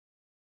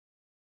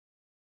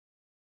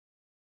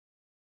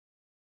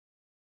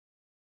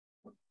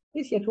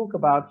Let's here talk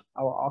about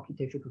our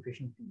architectural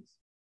professional fees,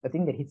 the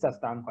thing that hits us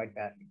down quite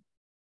badly.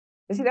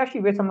 This is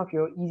actually where some of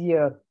your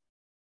easier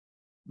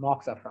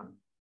marks are from.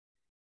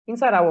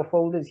 Inside our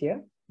folders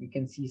here, you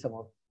can see some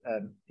of,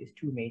 there's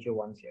two major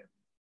ones here.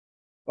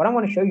 What I'm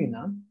going to show you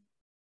now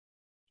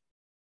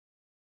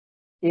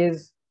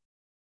is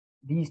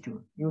these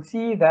two. You'll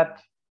see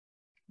that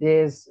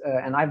there's,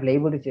 and I've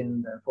labeled it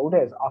in the folder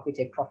as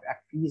Architect Prof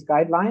Act Fees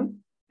Guideline,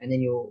 and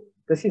then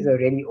this is a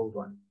really old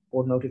one,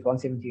 Board Notice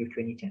 170 of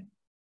 2010.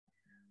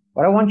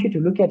 What I want you to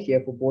look at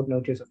here for Board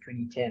Notice of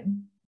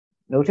 2010,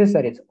 notice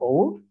that it's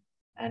old,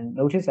 and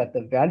notice that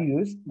the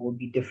values will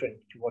be different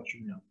to what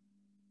you know.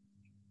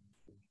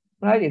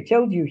 Right, it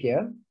tells you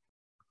here.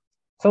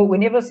 So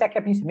whenever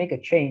SACAP needs to make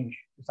a change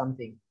to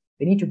something,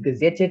 they need to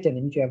gazette it, and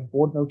they need to have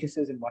board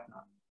notices and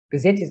whatnot.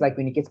 Gazette is like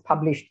when it gets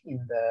published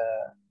in the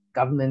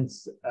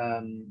government's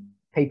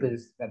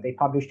papers that they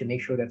publish to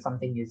make sure that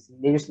something is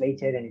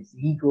legislated and it's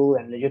legal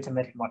and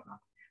legitimate and whatnot.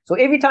 So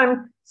every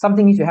time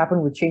something needs to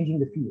happen with changing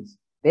the fees,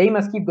 they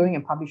must keep going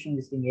and publishing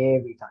this thing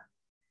every time.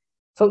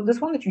 So this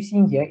one that you're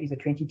seeing here is a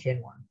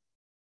 2010 one.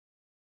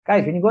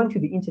 Guys, when you go into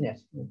the internet,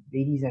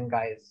 ladies and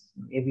guys,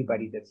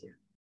 everybody that's here,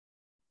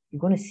 you're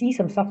going to see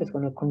some stuff that's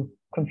going to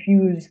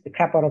confuse the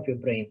crap out of your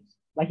brains.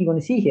 Like you're going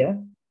to see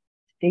here,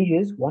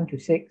 stages 1 to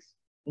 6,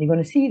 and you're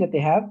going to see that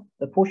they have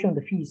the portion of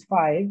the fees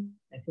 5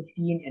 and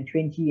 15 and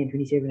 20 and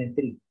 27 and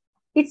 3.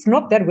 It's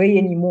not that way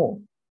anymore.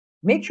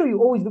 Make sure you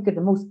always look at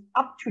the most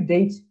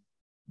up-to-date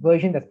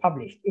version that's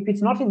published. If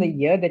it's not in the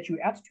year that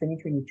you're at,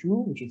 2022,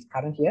 which is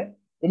current year,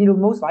 then it'll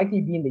most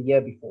likely be in the year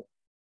before.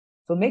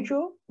 So make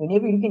sure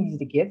whenever you look at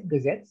these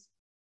gazettes,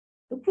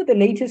 look for the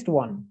latest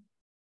one.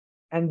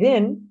 And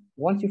then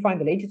once you find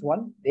the latest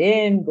one,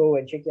 then go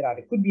and check it out.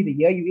 It could be the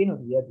year you're in or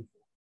the year before.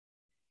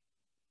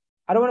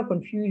 I don't want to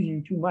confuse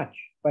you too much,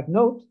 but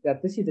note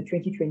that this is the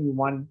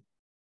 2021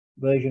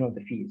 version of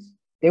the fees.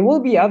 There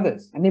will be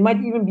others, and there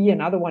might even be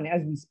another one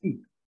as we speak.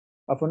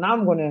 But for now,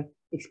 I'm going to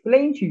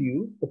explain to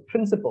you the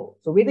principle.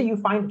 So whether you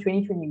find the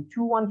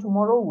 2022 one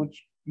tomorrow,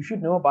 which you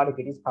should know about if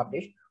it is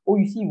published, or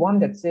you see one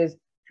that says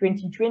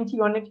 2020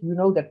 on it, you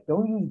know that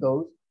don't use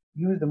those,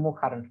 use the more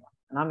current one.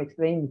 And I'm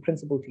explaining the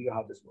principle to you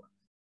how this works.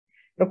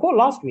 Recall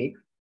last week,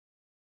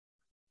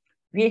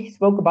 we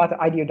spoke about the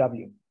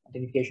IDOW,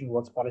 Identification of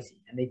Works Policy,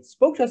 and they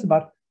spoke to us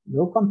about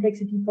low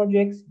complexity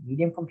projects,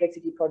 medium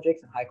complexity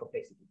projects, and high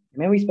complexity.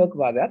 Remember we spoke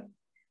about that?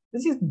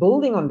 This is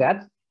building on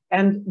that,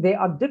 and there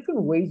are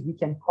different ways we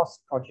can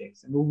cost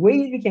projects. And the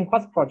ways we can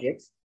cost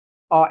projects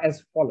are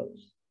as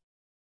follows.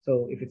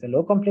 So if it's a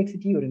low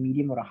complexity or a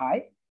medium or a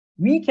high,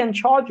 we can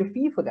charge a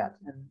fee for that.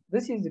 And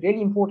this is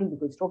really important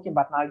because it's talking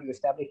about now you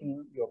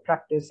establishing your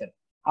practice and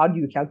how do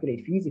you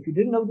calculate fees. If you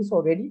didn't know this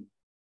already,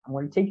 I'm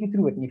going to take you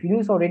through it. And if you do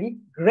this already,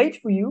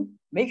 great for you.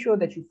 Make sure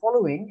that you're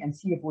following and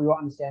see if your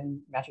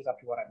understanding matches up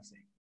to what I'm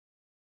saying.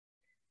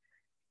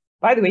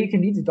 By the way, you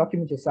can read the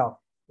document yourself.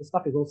 This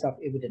stuff is all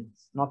self-evident.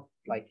 It's not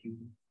like you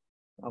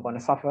are going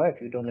to suffer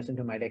if you don't listen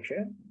to my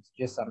lecture. It's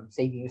just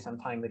saving you some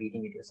time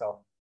reading it yourself.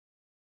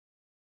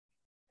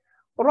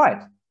 All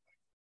right.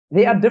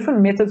 There are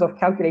different methods of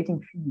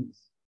calculating fees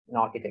in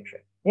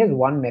architecture. Here's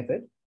one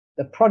method,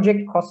 the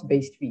project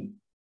cost-based fee.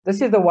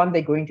 This is the one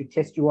they're going to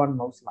test you on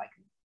most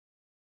likely.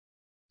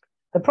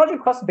 The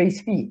project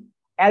cost-based fee,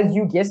 as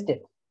you guessed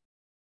it,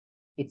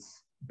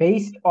 it's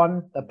based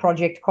on the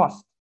project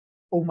cost.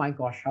 Oh my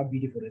gosh, how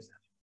beautiful is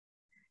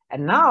that?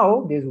 And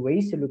now there's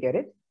ways to look at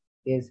it.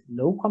 There's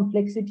low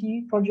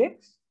complexity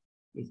projects,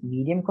 there's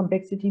medium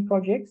complexity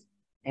projects,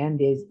 and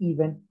there's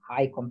even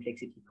high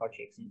complexity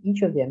projects. And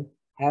each of them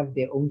have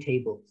their own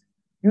tables.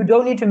 You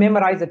don't need to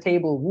memorize the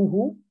table.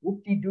 Woohoo,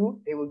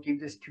 whoop-de-doo. They will give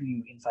this to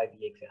you inside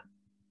the exam.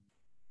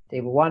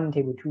 Table 1,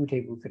 table 2,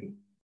 table 3.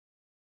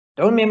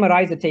 Don't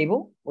memorize the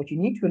table. What you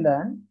need to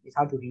learn is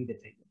how to read the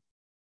table.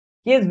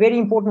 Here's very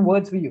important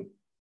words for you.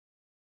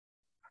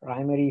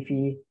 Primary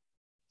fee,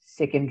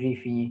 secondary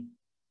fee,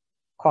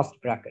 cost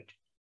bracket.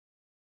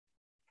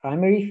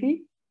 Primary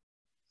fee,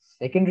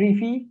 secondary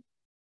fee,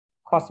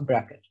 cost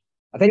bracket.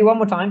 I'll tell you one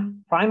more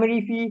time,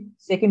 primary fee,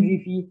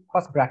 secondary fee,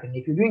 cost bracket. And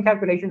if you're doing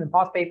calculations in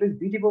past papers,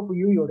 beautiful for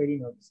you, you already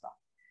know this stuff.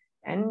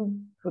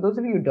 And for those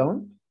of you who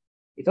don't,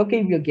 it's okay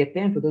if you'll get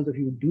there. And for those of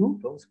you who do,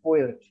 don't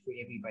spoil it for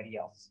everybody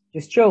else.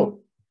 Just chill.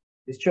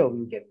 Just chill,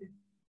 we'll get there.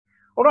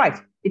 All right,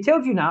 it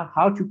tells you now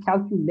how to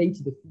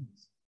calculate the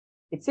fees.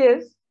 It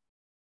says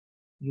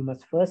you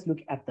must first look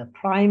at the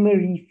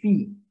primary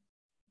fee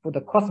for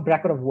the cost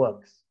bracket of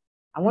works.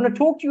 I want to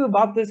talk to you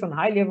about this on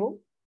high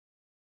level,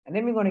 and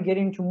then we're going to get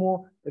into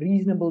more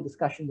reasonable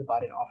discussions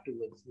about it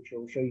afterwards, which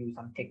will show you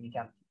some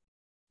technicality.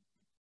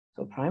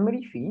 So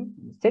primary fee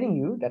is telling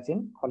you that's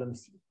in column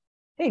C.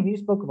 Hey, we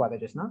spoke about that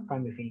just now,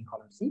 primary fee in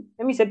column C.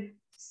 Then we said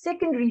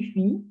secondary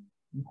fee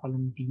in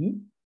column D,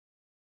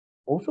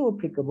 also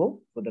applicable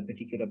for the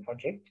particular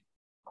project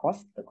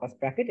cost, the cost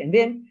bracket, and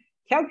then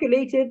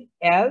calculated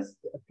as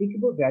the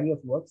applicable value of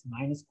works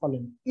minus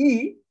column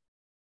E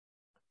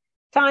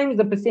times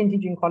the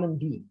percentage in column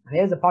D. And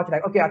there's the part you're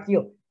like, okay,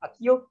 Akil,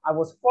 I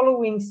was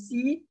following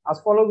C, I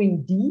was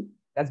following D.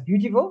 That's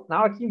beautiful.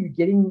 Now I keep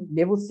getting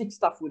level 6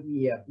 stuff with me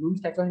here. Bloom's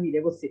taxonomy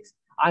level 6.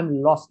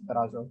 I'm lost,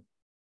 Barazo.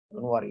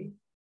 Don't worry.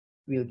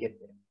 We'll get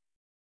there.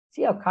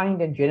 See how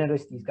kind and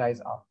generous these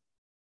guys are.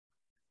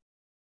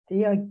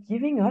 They are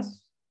giving us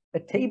a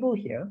table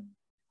here,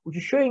 which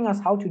is showing us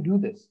how to do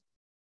this.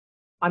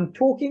 I'm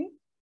talking,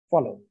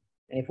 follow.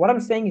 And if what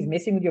I'm saying is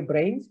messing with your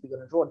brains, we're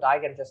going to draw a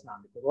diagram just now,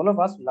 because all of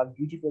us love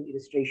beautiful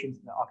illustrations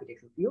in the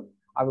architectural field.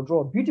 I will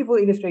draw a beautiful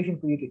illustration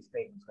for you to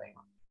explain what's going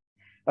on.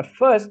 But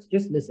first,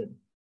 just listen.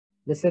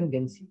 Listen,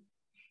 then see.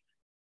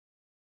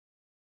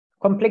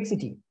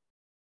 Complexity.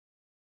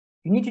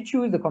 You need to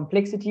choose the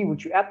complexity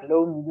which you're at,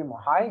 low, medium, or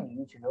high, and you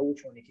need to know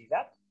which one it is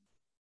at.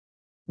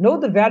 Know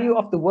the value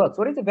of the works.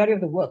 What is the value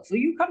of the work? So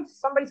you come,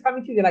 somebody's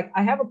coming to you, they're like,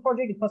 I have a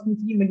project, it cost me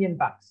 $3 million.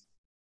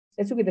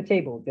 Let's look at the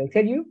table. They'll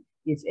tell you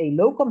it's a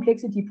low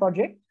complexity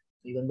project.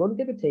 So you can go look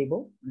at the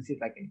table. This is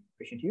like a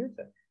question to you. It's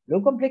a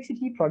low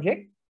complexity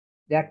project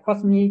that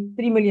cost me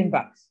 $3 million.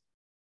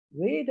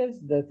 Where does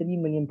the $3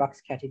 million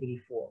category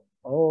fall?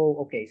 Oh,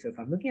 okay. So if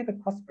I'm looking at the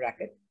cost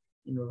bracket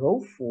in row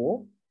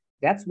 4,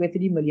 that's where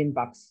 $3 million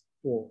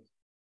falls.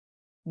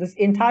 This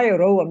entire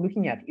row I'm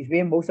looking at is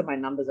where most of my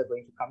numbers are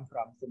going to come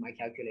from for my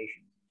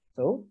calculation.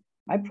 So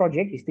my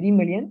project is 3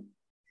 million.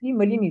 3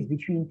 million is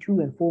between 2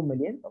 and 4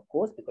 million, of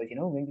course, because, you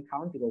know, when we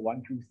count, we go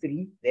 1, 2,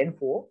 3, then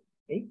 4.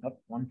 Okay, not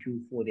 1,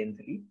 2, 4, then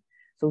 3.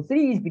 So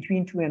 3 is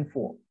between 2 and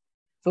 4.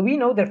 So we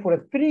know that for a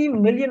 3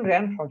 million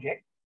Rand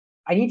project,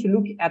 I need to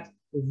look at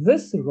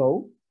this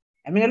row.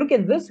 And when I look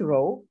at this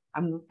row,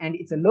 and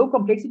it's a low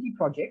complexity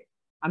project,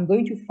 I'm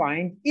going to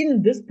find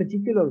in this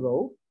particular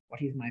row,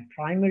 what is my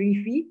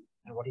primary fee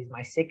and what is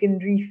my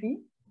secondary fee,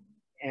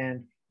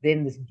 and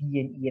then this D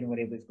and E and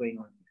whatever is going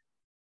on.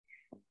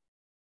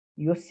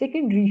 Your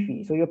secondary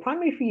fee, so your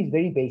primary fee is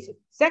very basic.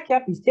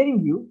 SACAP is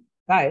telling you,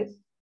 guys,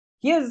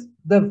 here's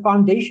the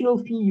foundational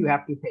fee you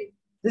have to pay.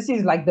 This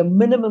is like the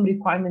minimum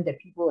requirement that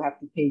people have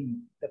to pay you,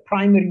 the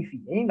primary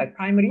fee. Eh? Like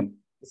primary,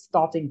 the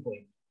starting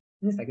point.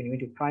 It's like when you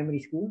went to primary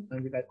school,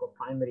 and you guys got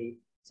primary,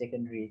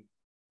 secondary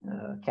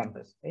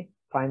campus, okay?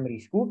 Primary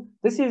school.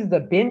 This is the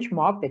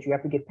benchmark that you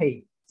have to get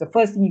paid. It's the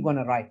first thing you're going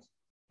to write.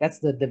 That's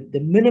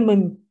the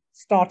minimum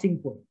starting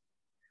point.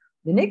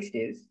 The next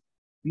is,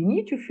 we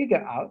need to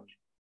figure out,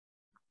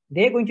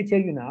 they're going to tell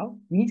you now,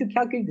 we need to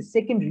calculate the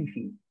secondary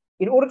fee.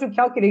 In order to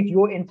calculate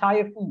your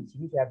entire fees,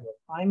 you need to have your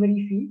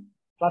primary fee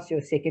plus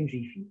your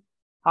secondary fee.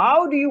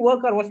 How do you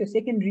work out what's your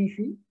secondary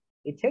fee?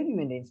 They tell you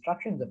in the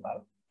instructions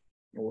above,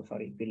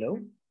 below.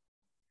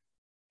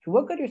 To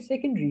work out your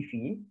secondary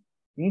fee,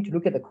 you need to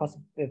look at the cost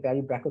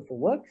value bracket for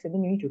works, and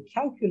then you need to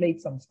calculate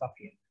some stuff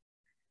here.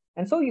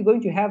 And so you're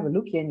going to have a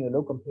look here in your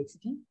low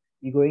complexity.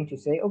 You're going to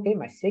say, okay,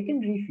 my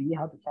secondary fee,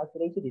 how to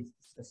calculate it is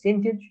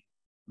percentage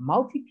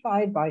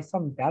multiplied by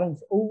some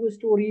balance over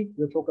story.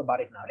 We'll talk about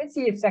it now. Let's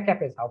see if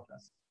SACAP has helped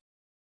us.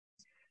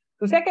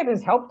 So SACAP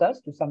has helped us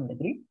to some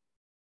degree.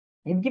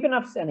 They've given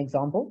us an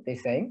example. They're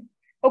saying,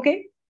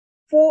 okay,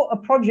 for a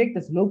project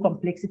that's low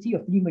complexity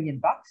of $3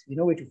 million, we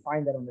know where to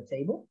find that on the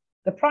table.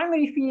 The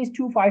primary fee is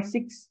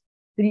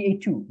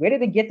 256,382. Where did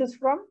they get this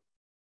from?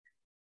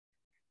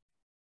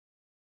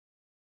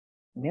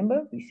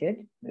 Remember, we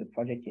said the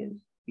project is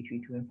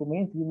between 2 and 4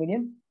 million, 3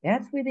 million.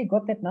 That's where they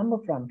got that number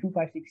from,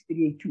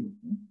 256,382,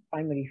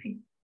 primary fee.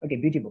 Okay,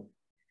 beautiful.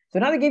 So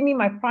now they gave me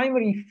my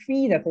primary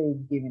fee that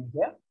they've given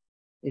here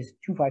is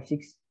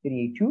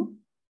 256,382.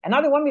 And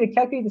now they want me to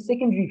calculate the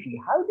secondary fee.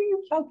 How do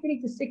you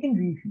calculate the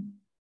secondary fee?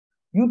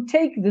 You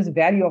take this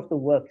value of the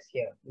works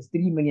here, this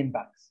 $3 million,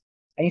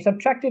 and you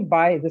subtract it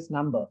by this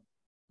number.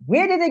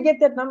 Where did they get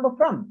that number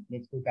from?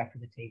 Let's go back to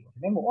the table.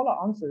 Remember, all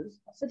our answers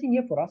are sitting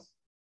here for us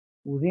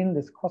within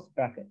this cost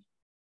bracket.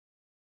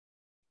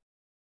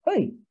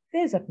 Hey,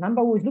 there's that number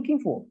I was looking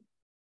for.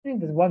 I think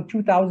there's one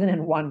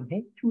 2001,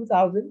 hey,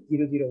 2000,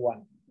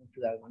 001.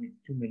 2001 is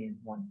 2 million,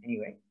 one.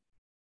 Anyway,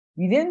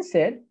 we then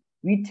said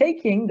we're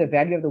taking the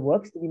value of the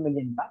works, $3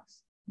 million,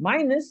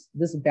 minus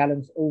this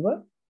balance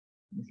over.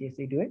 Let's see if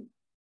they do it.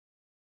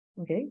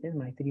 Okay, there's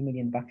my $3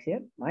 million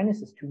here, minus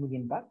this $2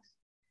 million,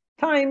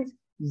 times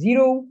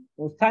 0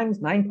 or times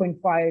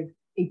 9.58%.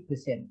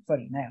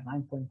 Sorry,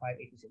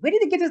 9.58%. Where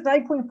did they get this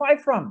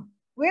 9.5 from?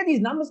 Where are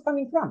these numbers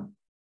coming from?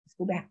 Let's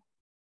go back.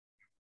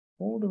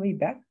 All the way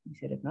back. We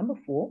said at number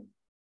 4.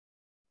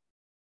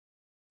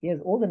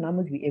 Here's all the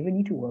numbers we ever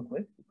need to work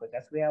with, because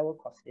that's where our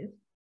cost is.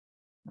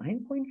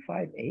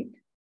 9.58.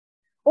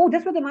 Oh,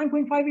 that's where the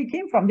 9.58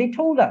 came from. They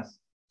told us.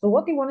 So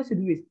what they want us to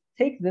do is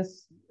take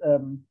this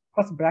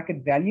cost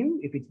bracket value,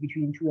 if it's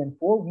between 2 and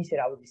 4, we said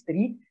ours is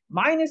 3,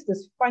 minus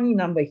this funny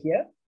number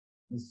here,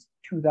 this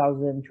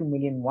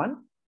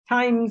 2,002,000,001,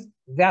 times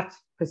that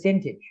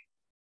percentage.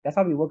 That's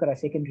how we work out our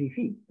secondary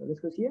fee. So this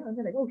goes here, and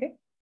they're like, okay,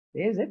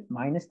 there's it,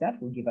 minus that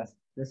will give us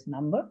this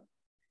number,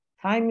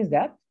 times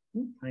that,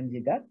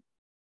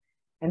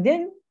 and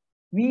then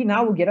we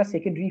now will get our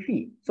secondary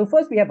fee. So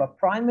first we have a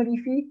primary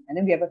fee, and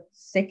then we have a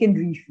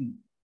secondary fee.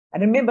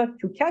 And remember,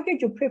 to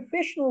calculate your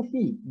professional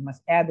fee, you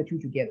must add the two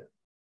together.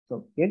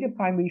 So here's your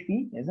primary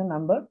fee, there's a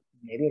number,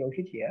 maybe I wrote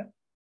it here.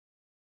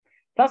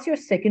 plus your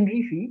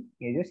secondary fee,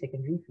 here's your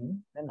secondary fee,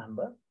 the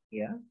number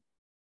here,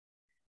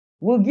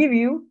 will give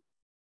you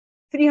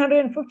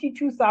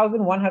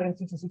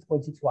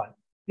 352,166.61.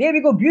 There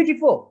we go,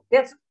 beautiful.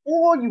 That's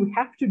all you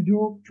have to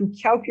do to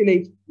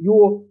calculate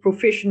your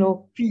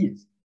professional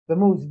fees. The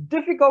most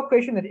difficult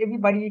question that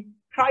everybody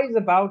cries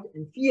about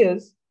and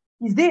fears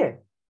is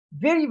there.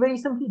 Very, very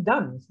simply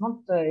done. It's not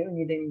you don't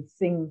need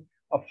anything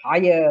of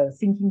higher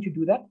thinking to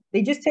do that.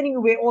 They're just telling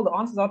you where all the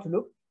answers are to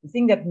look. The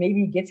thing that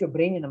maybe gets your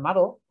brain in a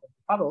puddle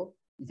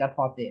is that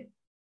part there.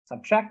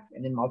 Subtract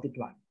and then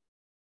multiply.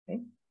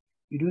 Okay?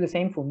 You do the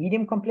same for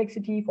medium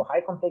complexity, for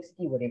high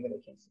complexity, whatever the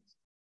case is.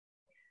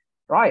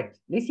 Right,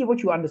 let's see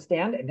what you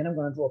understand, and then I'm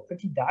going to draw a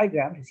pretty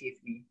diagram to see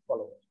if we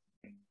follow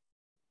it.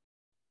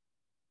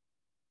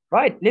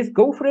 Right, let's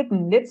go for it,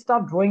 and let's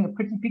start drawing a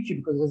pretty picture,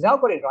 because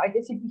Lizelle got it right.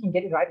 Let's see if we can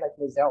get it right like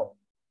Lizelle.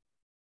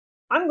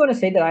 I'm going to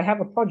say that I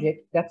have a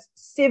project that's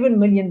 $7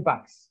 million.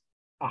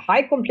 A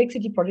high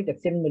complexity project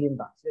that's $7 million.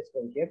 Let's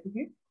go here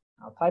quickly.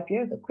 I'll type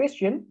here. The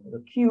question,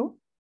 the Q,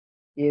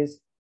 is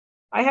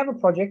I have a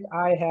project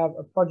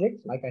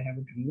like I have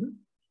a dream.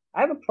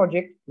 I have a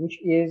project which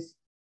is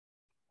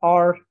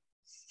our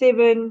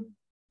 7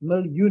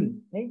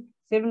 million, okay?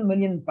 $7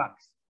 million.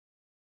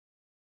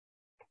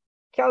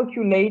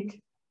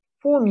 Calculate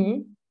for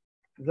me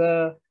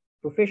the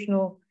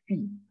professional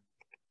fee.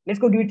 Let's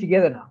go do it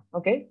together now.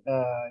 Okay.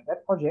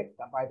 That project,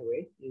 by the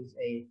way, is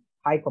a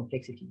high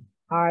complexity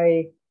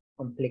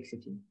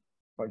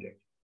project.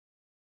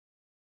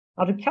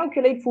 Now to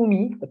calculate for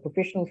me the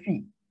professional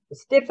fee, the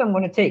steps I'm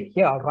going to take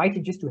here, I'll write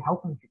it just to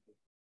help me.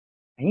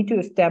 I need to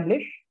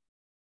establish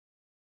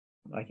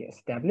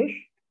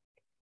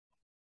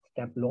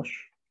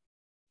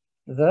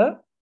the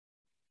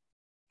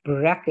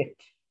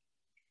bracket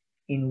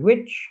in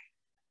which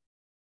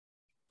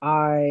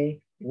I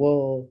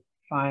will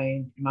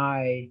find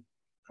my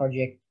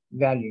project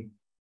value.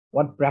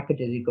 What bracket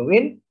does it go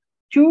in?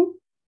 2,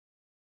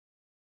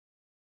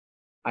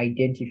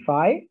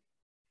 identify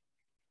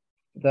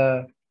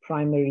the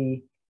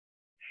primary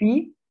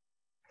fee.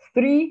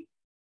 3,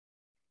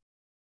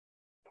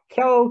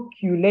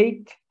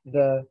 calculate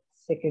the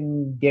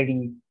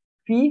secondary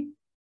fee.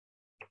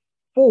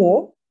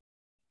 4,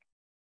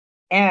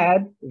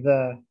 add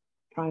the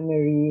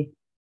primary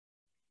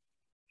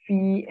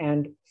fee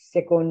and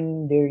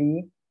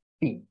secondary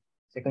fee.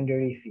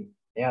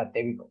 Yeah,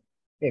 there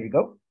we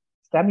go.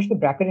 Establish the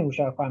bracket in which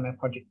I'll find my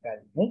project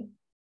value.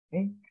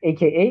 Okay?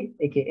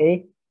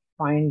 AKA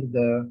find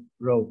the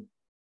row.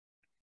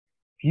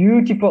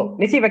 Beautiful.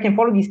 Let's see if I can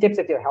follow these steps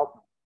if they'll help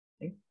me.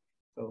 Okay?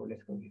 So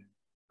let's go here.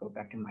 Go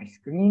back to my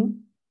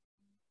screen.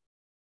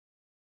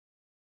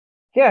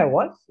 Here I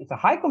was. It's a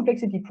high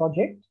complexity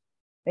project.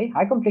 Okay?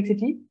 High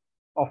complexity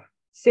of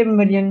 $7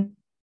 million.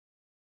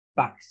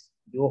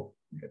 Oh,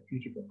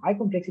 beautiful. High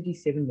complexity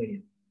 7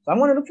 million. So I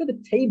want to look for the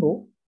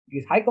table,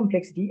 use high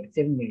complexity at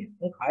 7 million.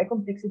 Look, high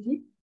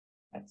complexity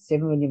at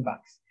 $7 million.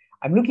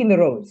 I'm looking the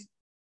rows.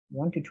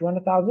 1 to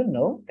 200,000.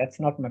 No, that's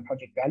not my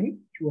project value.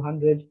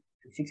 200 to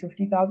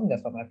 650,000.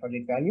 That's not my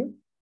project value.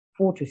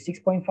 4 to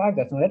 6.5.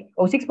 That's not it.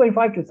 Oh,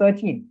 6.5 to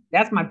 13.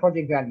 That's my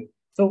project value.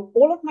 So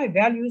all of my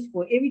values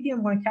for everything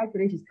I'm going to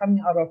calculate is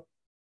coming out of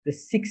the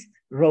 6th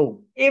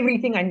row.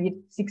 Everything I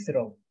need 6th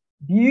row.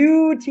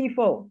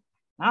 Beautiful.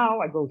 Now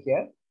I go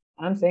here.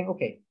 I'm saying,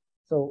 okay,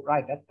 so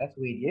right, that's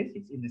where it is.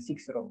 It's in the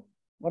 6th row.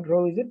 What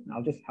row is it?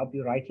 I'll just help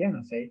you right here and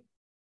I'll say,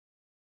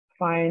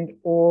 find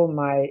all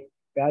my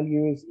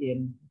values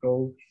in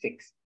row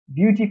 6.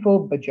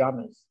 Beautiful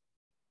pajamas.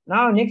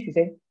 Now next we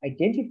say,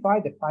 identify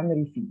the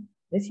primary fee.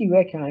 Let's see,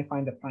 where can I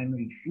find the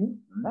primary fee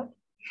on that?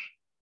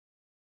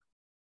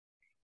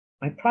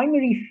 My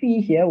primary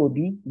fee here will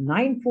be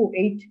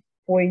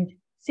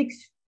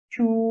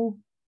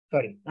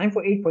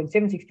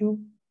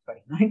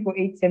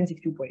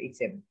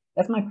 948.762.87.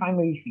 That's my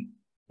primary fee.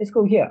 Let's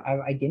go here.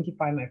 I'll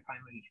identify my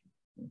primary fee.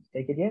 Let's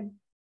take it here.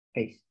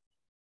 Paste.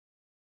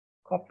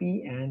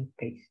 Copy and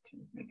paste.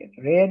 Make it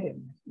red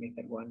and let's make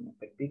that one a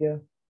bit bigger.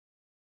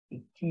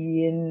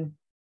 18,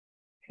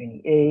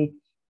 28.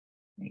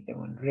 Make that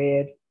one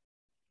red.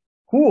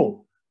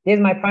 Cool. There's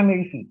my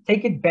primary fee.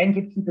 Take it, bank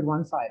it, keep it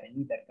one side. I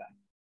need that guy.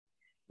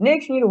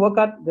 Next, we need to work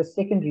out the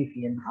secondary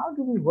fee. And how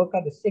do we work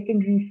out the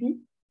secondary fee?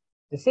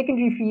 The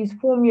secondary fee's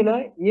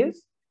formula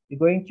is you're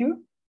going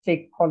to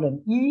take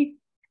column E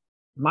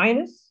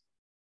minus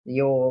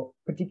your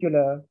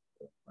particular,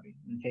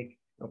 take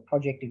your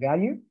project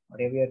value,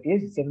 whatever it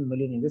is, 7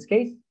 million in this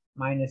case,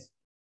 minus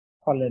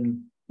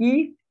column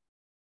E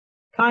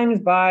times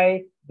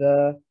by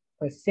the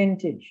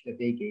percentage that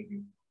they gave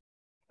you.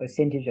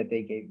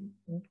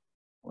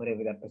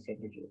 Whatever that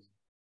percentage is.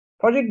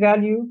 Project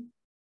value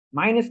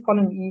minus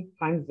column E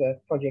times the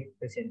project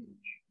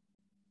percentage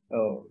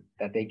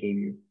that they gave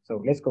you.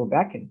 So let's go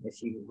back and let's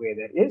see where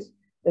that is.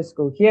 Let's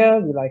go here.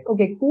 We're like,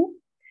 okay, cool.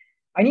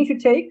 I need to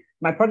take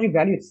my project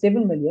value at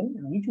 7 million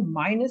and I need to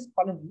minus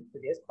column E. So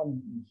there's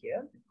column E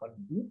here,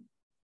 column E.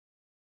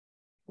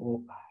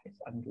 Oh,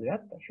 let's undo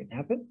that. That shouldn't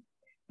happen.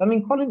 So I'm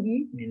in column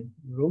E, in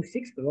row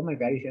 6, below my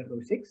values here,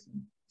 row 6.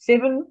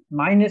 7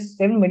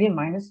 million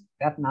minus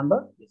that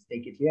number. Let's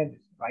take it here,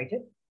 just write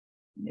it.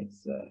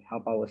 Let's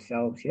help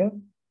ourselves here.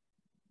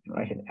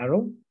 Write an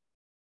arrow.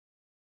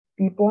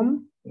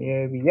 PPOM,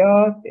 here we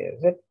are,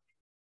 there's it.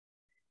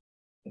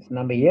 This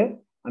number here,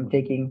 I'm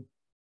taking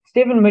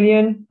 7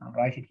 million, I'll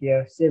write it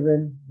here,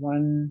 7,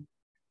 1,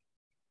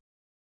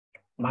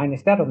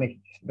 minus that, or make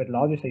it just a bit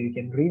larger so you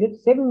can read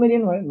it. 7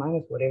 million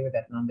minus whatever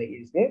that number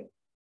is there.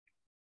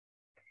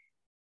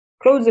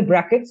 Close the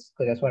brackets,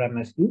 because that's what I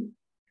must do.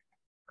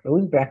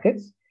 Close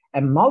brackets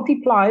and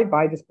multiply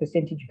by this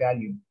percentage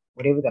value,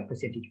 whatever that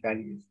percentage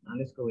value is. Now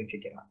let's go and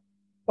check it out.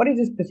 What is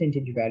this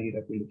percentage value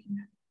that we're looking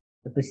at?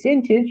 The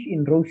percentage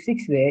in row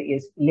 6 there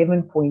is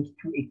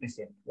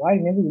 11.28%. Why?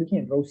 Remember, we're looking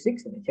at row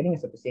 6 and they're telling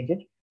us a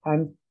percentage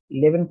times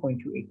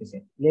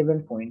 11.28%.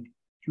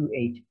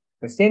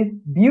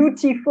 11.28%.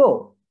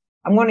 Beautiful.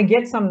 I'm going to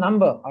get some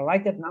number. I'll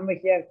write that number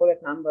here and call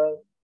that number,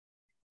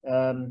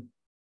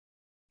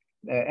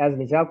 as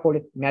Lizelle called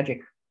it,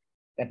 magic.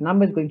 That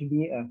number is going to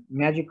be a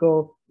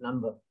magical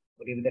number,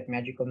 whatever that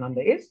magical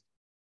number is.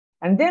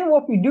 And then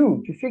what we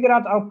do to figure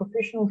out our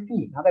professional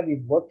fee, now that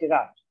we've worked it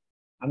out,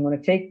 I'm going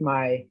to take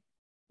my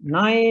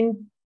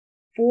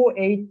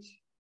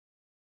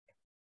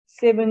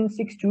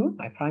 948,762,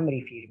 my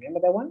primary fee, remember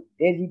that one?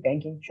 There's the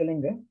banking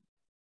shilling there,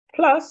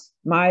 plus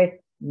my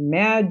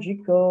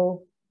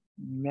magical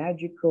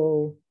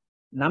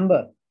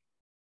number.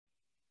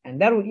 And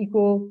that will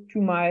equal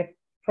to my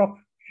prof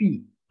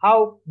fee.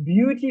 How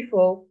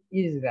beautiful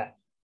is that?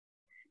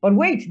 But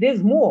wait,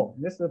 there's more.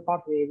 This is the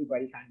part where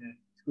everybody kind of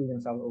screws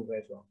themselves over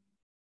as well.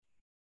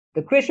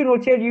 The question will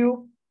tell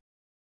you,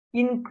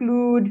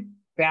 include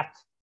VAT.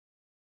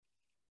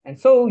 And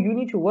so you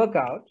need to work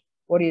out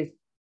what is,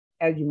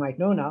 as you might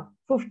know now,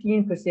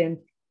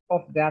 15%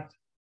 of that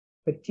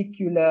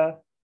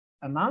particular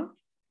amount.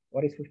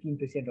 What is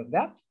 15% of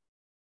that?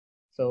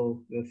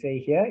 So we'll say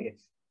here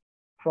it's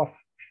prof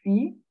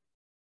fee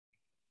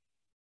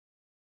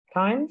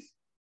times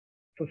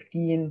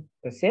 15%.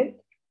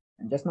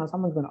 And just now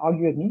someone's going to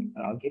argue with me,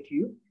 but I'll get to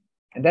you.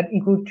 And that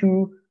equals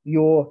to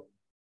your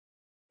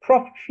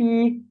prof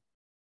fee.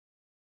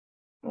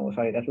 Oh,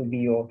 sorry, that would be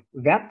your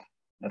VAT.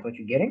 That's what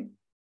you're getting.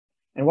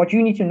 And what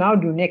you need to now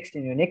do next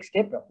in your next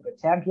step, I'll put a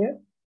tab here.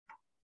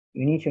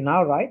 You need to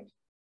now write,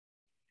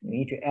 you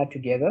need to add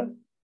together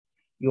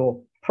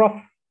your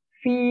prof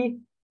fee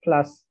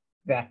plus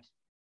VAT.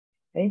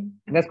 Okay?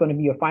 And that's going to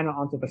be your final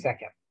answer for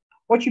SACAP.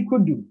 What you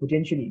could do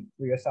potentially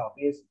for yourself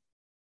is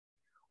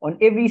on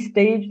every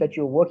stage that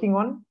you're working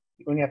on,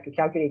 you're going to have to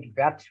calculate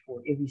VAT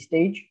for every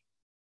stage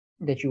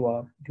that you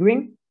are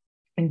doing.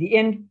 In the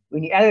end,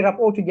 when you add it up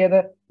all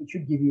together, it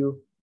should give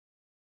you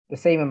the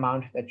same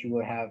amount that you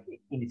will have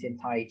in its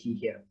entirety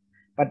here.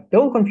 But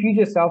don't confuse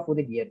yourself with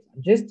it yet.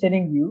 I'm just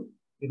telling you,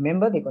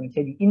 remember, they're going to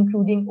tell you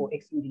including or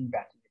excluding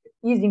VAT. If it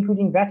is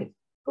including VAT, it's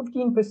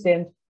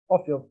 15%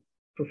 of your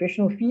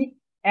professional fee.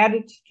 Add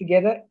it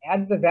together,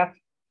 add the VAT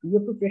to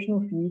your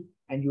professional fee,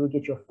 and you will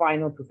get your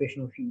final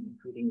professional fee,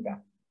 including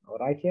VAT. All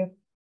right here.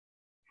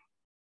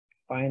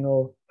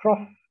 Final prof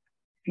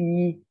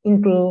fee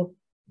include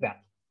VAT.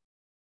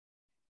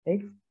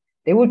 Okay.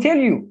 They will tell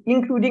you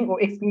including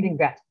or excluding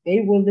VAT.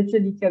 They will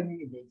literally tell you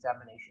in the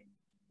examination.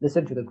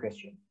 Listen to the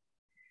question.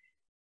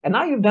 And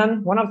now you've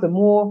done one of the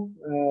more,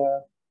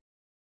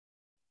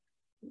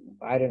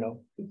 I don't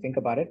know, think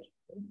about it.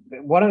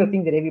 One of the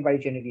things that everybody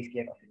generally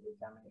scared of in the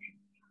examination.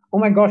 Oh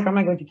my gosh, how am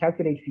I going to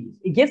calculate fees?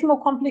 It gets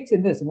more complex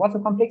in this. And what's the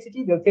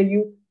complexity? They'll tell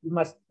you you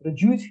must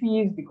reduce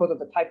fees because of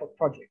the type of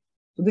project.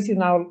 So this is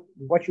now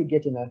what you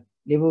get in a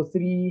level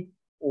 3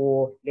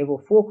 or level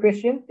 4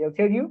 question. They'll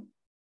tell you,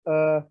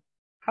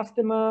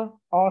 customer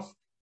asked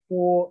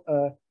for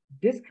a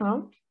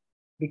discount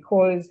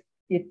because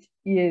it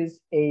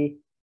is a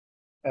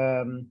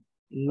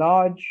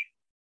large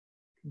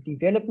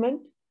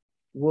development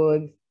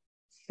with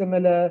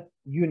similar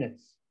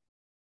units.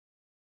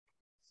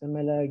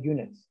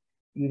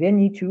 You then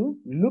need to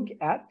look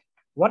at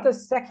what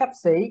does SACAP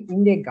say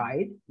in their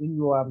guide when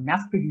you are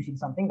mass producing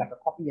something like a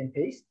copy and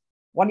paste.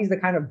 What is the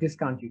kind of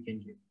discount you can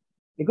give?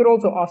 They could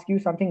also ask you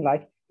something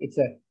like it's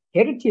a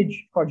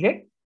heritage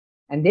project,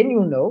 and then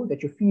you'll know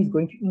that your fee is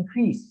going to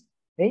increase.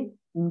 Okay?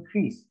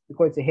 Increase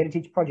because it's a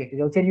heritage project.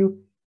 They'll tell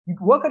you you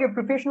work out your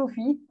professional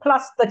fee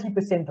plus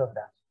 30% of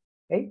that.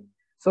 Okay?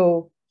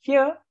 So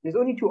here, there's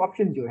only two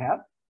options you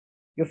have.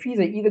 Your fees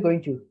are either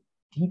going to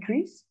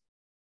decrease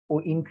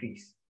or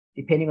increase,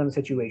 depending on the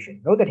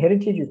situation. Note that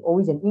heritage is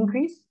always an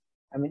increase,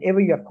 and whenever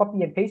you have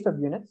copy and paste of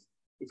units,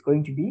 it's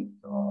going to be,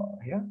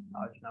 here,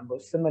 large number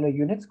of similar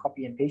units,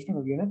 copy and pasting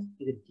of units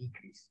is a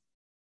decrease.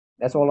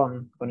 That's all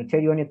I'm going to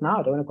tell you on it now.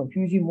 I don't want to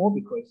confuse you more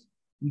because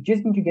you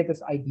just need to get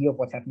this idea of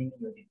what's happening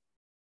in your data.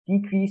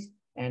 Decrease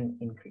and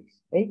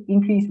increase. Okay?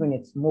 Increase when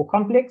it's more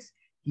complex,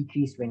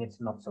 decrease when it's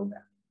not so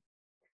bad.